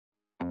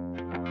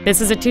This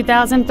is a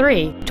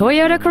 2003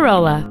 Toyota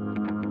Corolla.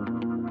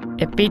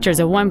 It features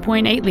a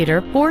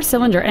 1.8-liter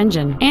four-cylinder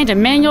engine and a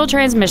manual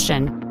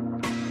transmission.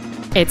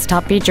 Its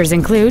top features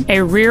include a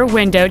rear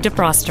window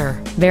defroster,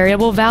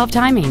 variable valve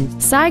timing,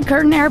 side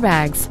curtain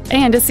airbags,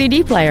 and a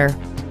CD player.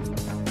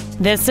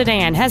 This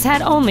sedan has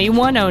had only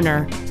one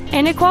owner,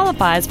 and it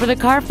qualifies for the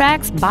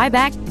Carfax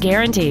buyback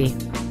guarantee.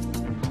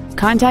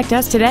 Contact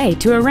us today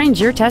to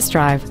arrange your test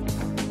drive.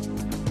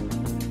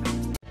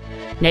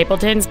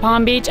 Napleton's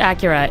Palm Beach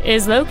Acura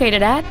is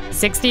located at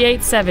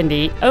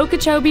 6870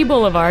 Okeechobee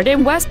Boulevard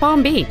in West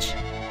Palm Beach.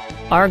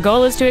 Our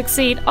goal is to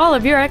exceed all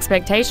of your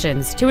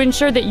expectations to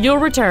ensure that you'll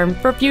return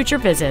for future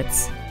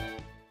visits.